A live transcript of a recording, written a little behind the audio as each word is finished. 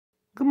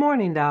Good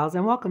morning, dolls,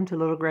 and welcome to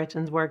Little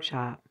Gretchen's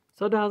workshop.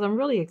 So, dolls, I'm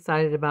really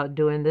excited about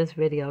doing this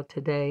video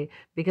today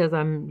because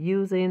I'm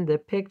using the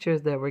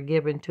pictures that were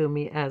given to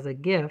me as a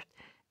gift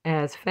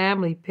as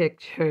family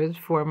pictures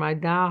for my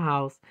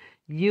dollhouse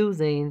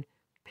using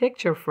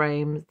picture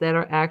frames that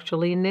are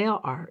actually nail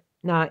art.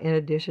 Now, in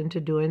addition to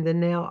doing the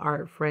nail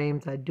art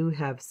frames, I do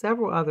have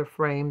several other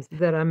frames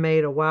that I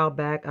made a while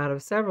back out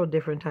of several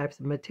different types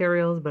of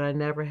materials, but I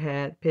never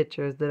had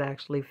pictures that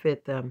actually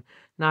fit them.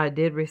 Now, I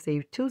did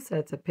receive two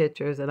sets of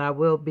pictures, and I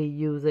will be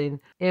using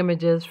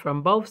images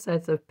from both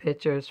sets of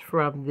pictures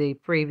from the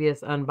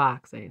previous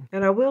unboxing.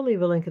 And I will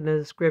leave a link in the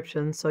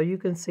description so you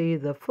can see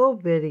the full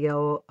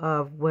video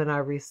of when I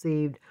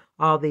received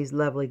all these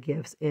lovely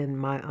gifts in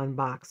my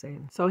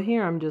unboxing. So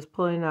here I'm just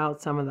pulling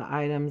out some of the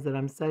items that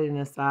I'm setting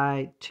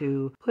aside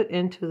to put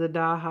into the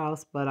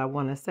dollhouse, but I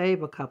want to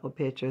save a couple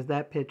pictures.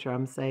 That picture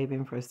I'm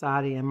saving for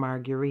Sadie and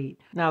Marguerite.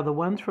 Now the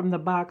ones from the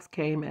box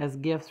came as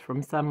gifts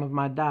from some of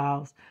my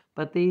dolls,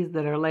 but these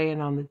that are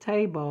laying on the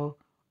table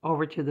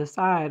over to the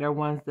side are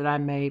ones that I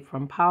made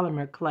from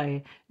polymer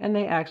clay, and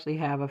they actually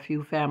have a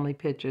few family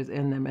pictures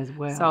in them as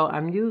well. So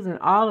I'm using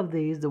all of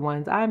these, the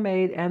ones I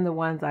made and the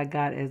ones I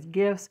got as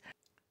gifts,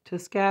 to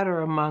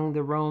scatter among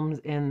the rooms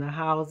in the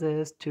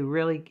houses to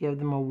really give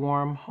them a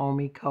warm,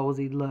 homey,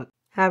 cozy look.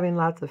 Having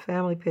lots of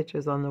family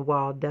pictures on the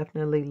wall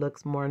definitely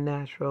looks more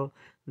natural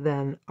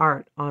than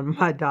art on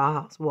my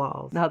dollhouse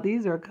walls. Now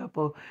these are a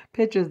couple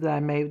pictures that I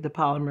made with the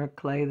polymer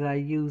clay that I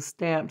used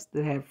stamps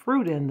that had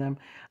fruit in them.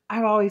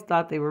 I've always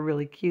thought they were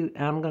really cute,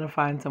 and I'm going to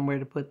find somewhere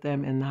to put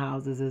them in the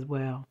houses as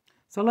well.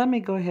 So let me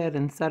go ahead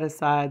and set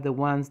aside the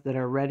ones that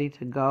are ready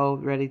to go,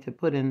 ready to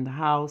put in the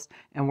house,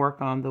 and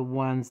work on the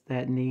ones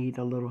that need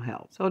a little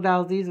help. So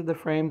dolls, these are the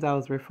frames I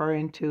was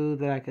referring to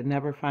that I could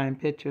never find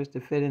pictures to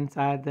fit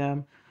inside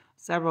them.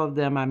 Several of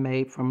them I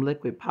made from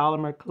liquid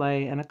polymer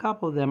clay, and a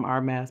couple of them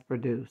are mass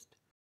produced.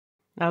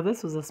 Now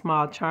this was a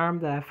small charm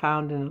that I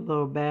found in a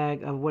little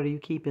bag of what are you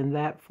keeping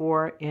that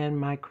for in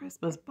my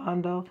Christmas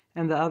bundle,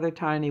 and the other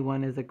tiny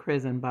one is a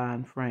Prison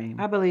Bond frame.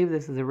 I believe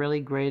this is a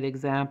really great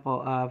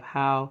example of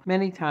how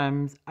many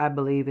times I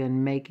believe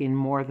in making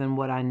more than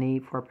what I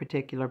need for a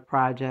particular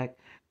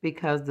project,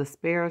 because the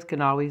spares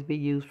can always be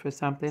used for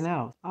something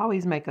else.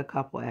 Always make a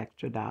couple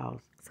extra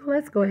dolls. So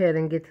let's go ahead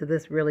and get to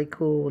this really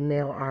cool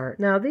nail art.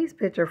 Now these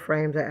picture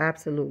frames are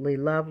absolutely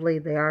lovely.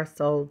 They are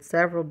sold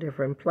several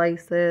different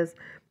places.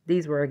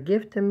 These were a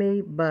gift to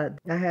me, but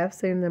I have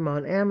seen them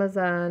on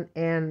Amazon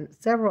and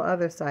several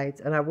other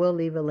sites, and I will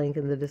leave a link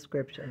in the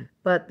description.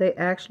 But they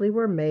actually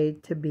were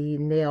made to be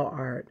nail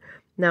art.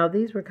 Now,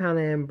 these were kind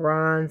of in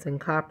bronze and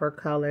copper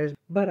colors,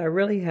 but I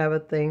really have a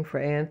thing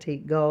for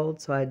antique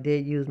gold, so I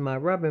did use my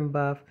rubbing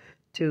buff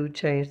to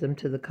change them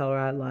to the color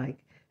I like.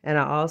 And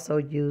I also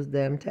used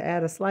them to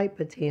add a slight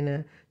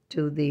patina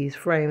to these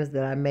frames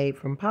that I made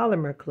from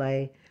polymer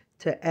clay,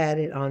 to add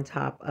it on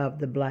top of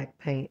the black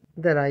paint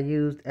that I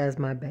used as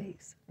my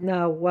base.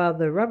 Now, while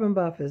the rubbing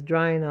buff is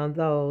drying on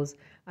those,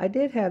 I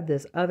did have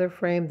this other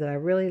frame that I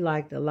really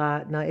liked a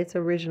lot. Now, its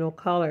original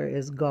color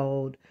is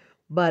gold,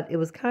 but it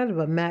was kind of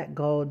a matte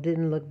gold,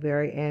 didn't look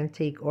very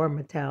antique or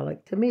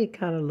metallic. To me, it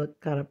kind of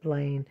looked kind of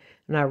plain,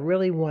 and I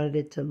really wanted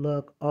it to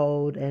look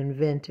old and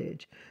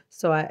vintage.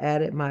 So I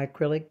added my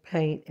acrylic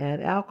paint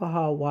and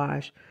alcohol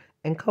wash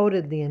and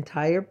coated the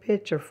entire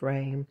picture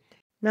frame.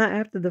 Now,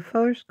 after the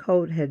first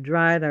coat had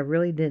dried, I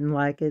really didn't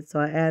like it, so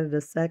I added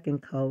a second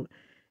coat.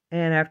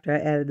 And after I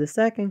added the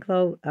second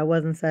coat, I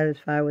wasn't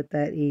satisfied with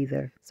that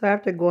either. So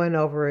after going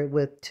over it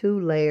with 2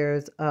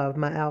 layers of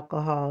my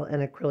alcohol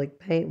and acrylic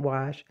paint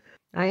wash,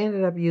 I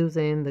ended up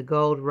using the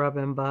gold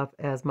rubbing buff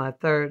as my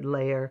 3rd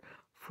layer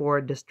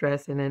for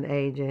distressing and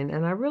aging.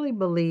 And I really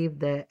believe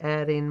that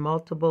adding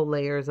multiple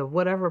layers of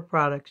whatever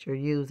products you're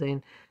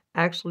using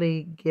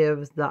actually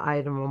gives the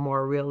item a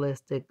more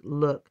realistic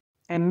look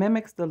and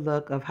mimics the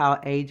look of how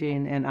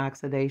aging and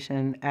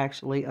oxidation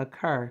actually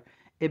occur.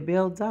 It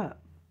builds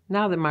up.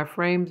 Now that my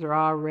frames are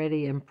all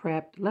ready and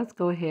prepped, let's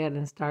go ahead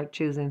and start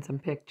choosing some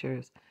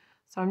pictures.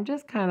 So I'm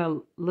just kind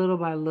of little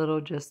by little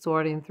just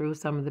sorting through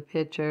some of the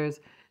pictures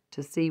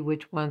to see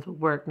which ones would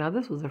work. Now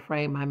this was a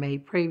frame I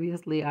made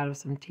previously out of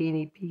some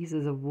teeny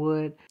pieces of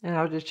wood, and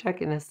I was just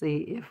checking to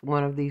see if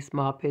one of these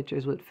small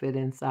pictures would fit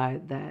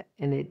inside that,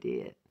 and it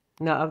did.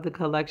 Now, of the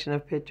collection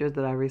of pictures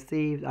that I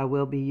received, I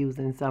will be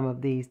using some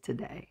of these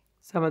today.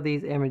 Some of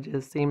these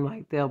images seem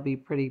like they'll be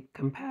pretty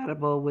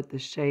compatible with the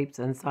shapes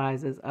and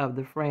sizes of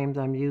the frames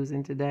I'm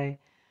using today.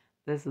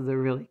 This is a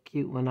really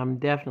cute one. I'm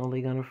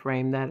definitely going to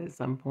frame that at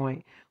some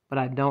point, but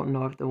I don't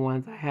know if the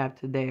ones I have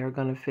today are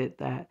going to fit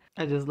that.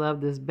 I just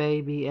love this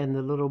baby and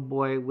the little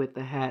boy with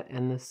the hat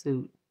and the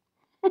suit.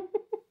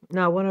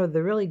 Now, one of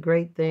the really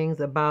great things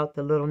about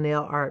the little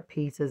nail art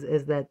pieces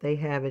is that they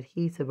have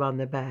adhesive on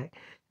the back.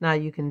 Now,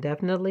 you can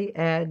definitely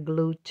add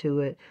glue to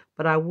it,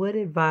 but I would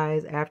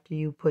advise after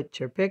you put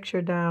your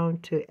picture down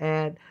to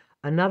add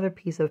another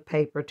piece of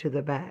paper to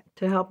the back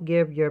to help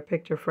give your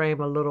picture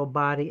frame a little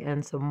body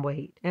and some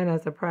weight. And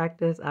as a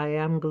practice, I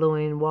am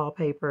gluing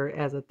wallpaper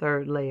as a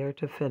third layer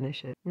to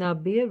finish it. Now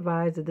be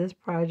advised that this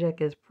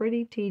project is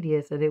pretty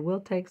tedious and it will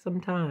take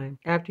some time.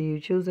 After you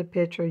choose a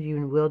picture,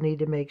 you will need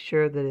to make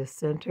sure that it's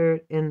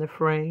centered in the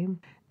frame,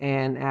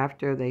 and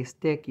after they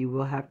stick, you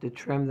will have to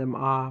trim them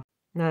off.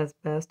 Now it's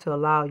best to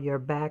allow your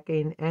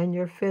backing and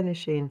your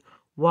finishing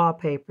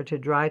wallpaper to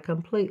dry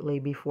completely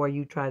before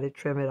you try to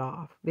trim it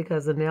off,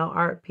 because the nail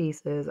art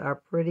pieces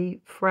are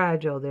pretty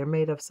fragile. They're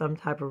made of some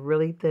type of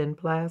really thin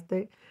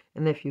plastic,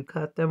 and if you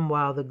cut them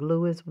while the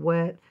glue is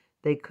wet,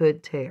 they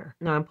could tear.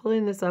 Now I'm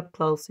pulling this up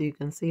close so you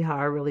can see how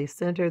I really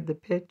centered the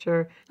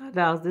picture.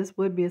 Now this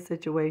would be a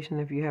situation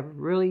if you have a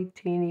really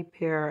teeny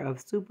pair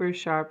of super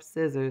sharp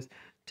scissors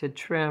to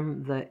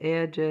trim the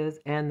edges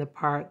and the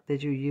part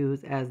that you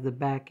use as the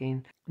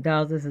backing.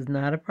 Dolls, this is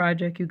not a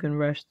project you can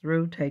rush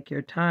through. Take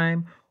your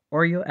time,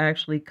 or you'll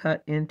actually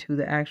cut into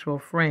the actual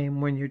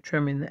frame when you're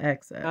trimming the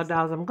excess. Now,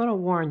 dolls, I'm going to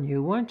warn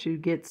you, once you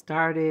get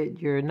started,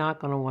 you're not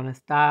going to want to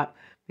stop,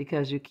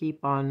 because you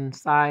keep on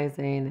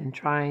sizing and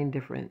trying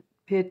different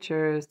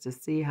pictures to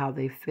see how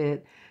they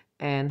fit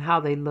and how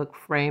they look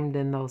framed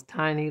in those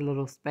tiny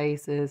little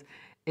spaces.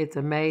 It's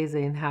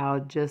amazing how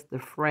just the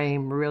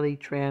frame really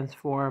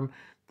transforms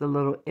the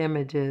little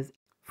images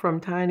from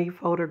tiny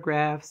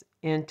photographs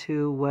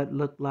into what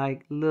look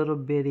like little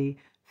bitty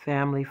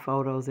family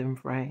photos in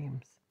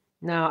frames.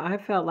 Now, I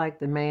felt like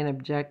the main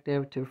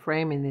objective to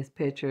framing these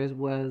pictures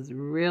was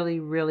really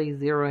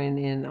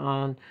zeroing in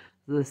on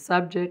the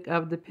subject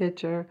of the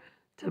picture.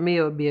 To me,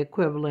 it would be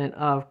equivalent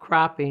of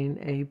cropping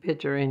a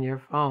picture in your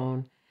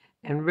phone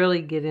and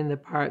really getting the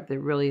part that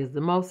really is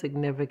the most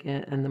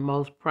significant and the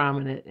most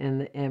prominent in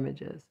the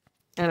images.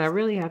 And I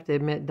really have to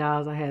admit,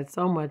 dolls, I had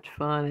so much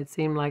fun. It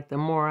seemed like the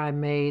more I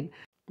made,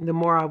 the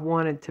more I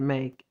wanted to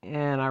make.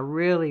 And I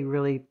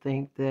really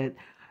think that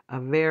a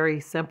very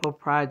simple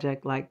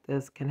project like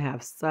this can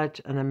have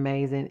such an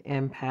amazing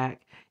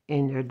impact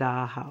in your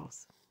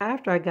dollhouse.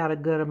 After I got a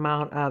good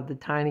amount of the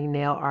tiny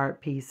nail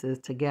art pieces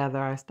together,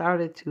 I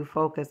started to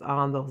focus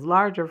on those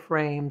larger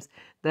frames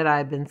that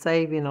I've been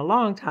saving a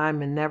long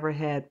time and never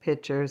had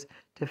pictures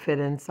to fit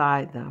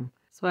inside them.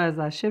 So as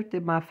I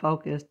shifted my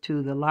focus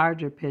to the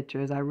larger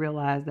pictures, I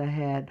realized I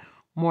had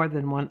more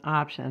than one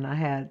option. I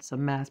had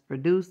some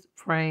mass-produced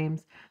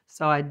frames,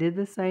 so I did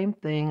the same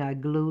thing. I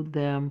glued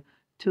them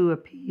to a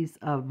piece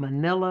of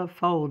manila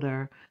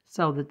folder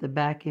so that the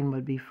backing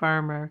would be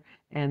firmer.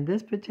 And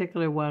this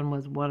particular one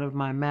was one of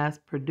my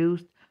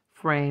mass-produced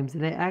frames,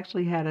 and it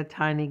actually had a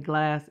tiny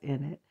glass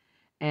in it.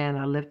 And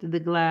I lifted the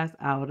glass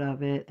out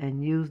of it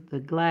and used the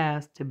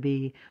glass to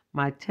be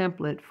my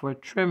template for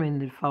trimming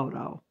the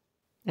photo.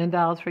 And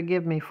dolls,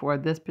 forgive me for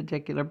this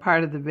particular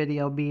part of the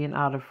video being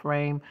out of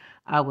frame.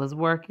 I was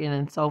working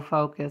and so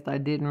focused I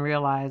didn't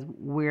realize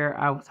where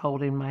I was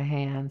holding my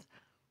hands.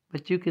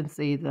 But you can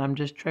see that I'm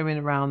just trimming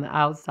around the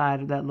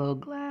outside of that little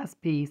glass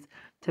piece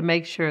to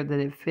make sure that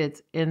it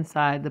fits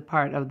inside the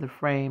part of the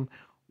frame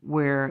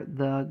where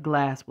the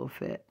glass will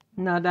fit.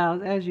 Now,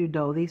 dolls, as you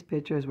know, these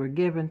pictures were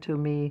given to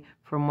me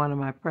from one of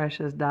my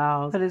precious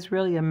dolls. But it's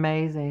really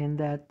amazing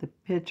that the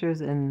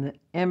pictures and the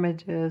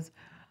images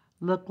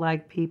look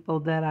like people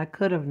that I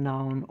could have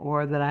known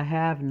or that I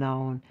have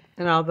known.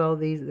 And although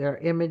these are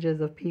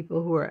images of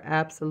people who are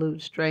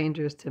absolute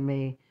strangers to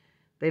me,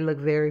 they look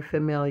very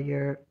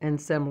familiar and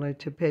similar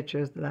to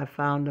pictures that I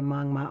found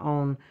among my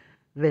own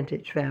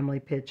vintage family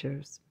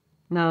pictures.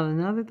 Now,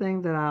 another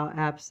thing that I'll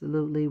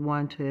absolutely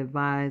want to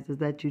advise is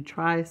that you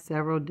try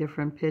several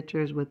different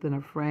pictures within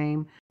a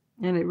frame.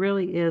 And it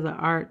really is an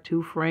art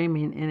to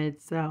framing in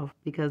itself,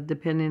 because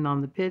depending on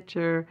the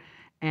picture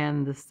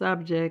and the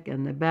subject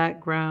and the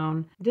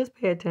background, just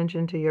pay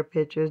attention to your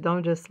pictures.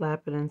 Don't just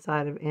slap it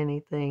inside of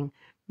anything.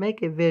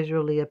 Make it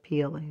visually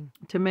appealing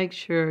to make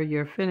sure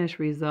your finished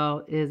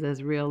result is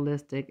as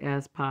realistic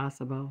as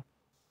possible.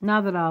 Now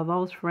that all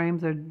those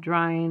frames are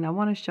drying, I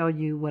want to show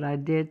you what I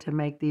did to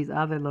make these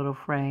other little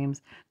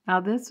frames. Now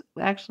this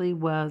actually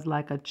was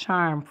like a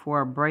charm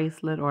for a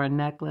bracelet or a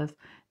necklace,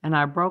 and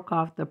I broke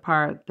off the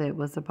part that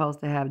was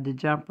supposed to have the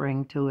jump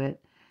ring to it.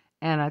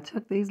 And I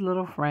took these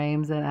little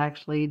frames and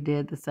actually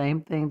did the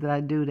same thing that I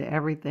do to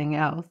everything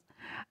else.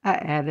 I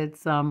added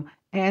some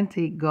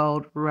antique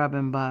gold rub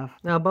and buff.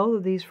 Now both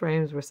of these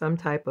frames were some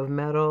type of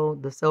metal,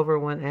 the silver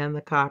one and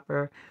the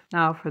copper.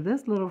 Now for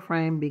this little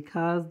frame,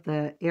 because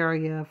the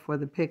area for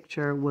the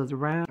picture was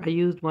round, I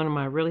used one of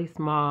my really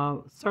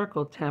small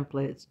circle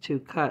templates to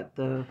cut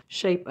the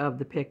shape of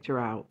the picture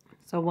out.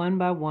 So one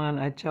by one,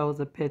 I chose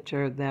a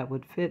picture that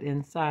would fit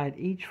inside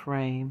each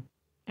frame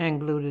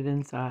and glued it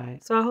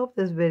inside. So I hope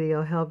this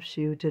video helps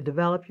you to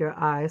develop your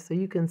eyes so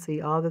you can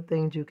see all the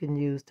things you can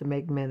use to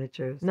make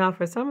miniatures. Now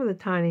for some of the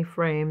tiny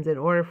frames, in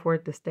order for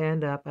it to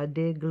stand up, I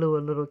did glue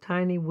a little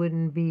tiny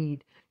wooden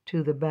bead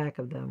to the back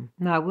of them.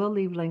 Now I will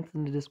leave links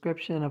in the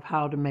description of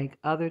how to make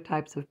other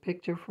types of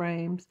picture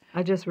frames.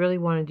 I just really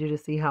wanted you to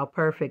see how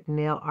perfect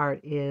nail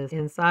art is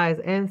in size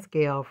and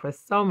scale for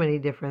so many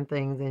different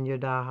things in your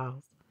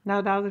dollhouse. Now,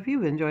 dolls, if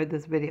you've enjoyed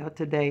this video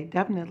today,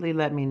 definitely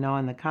let me know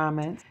in the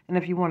comments. And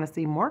if you want to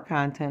see more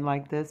content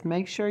like this,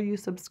 make sure you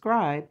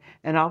subscribe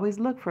and always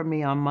look for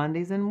me on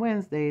Mondays and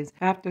Wednesdays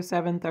after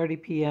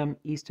 7:30 p.m.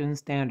 Eastern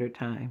Standard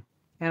Time.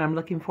 And I'm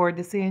looking forward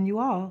to seeing you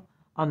all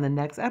on the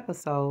next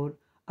episode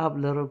of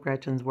Little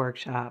Gretchen's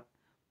Workshop.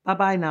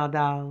 Bye-bye now,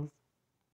 dolls.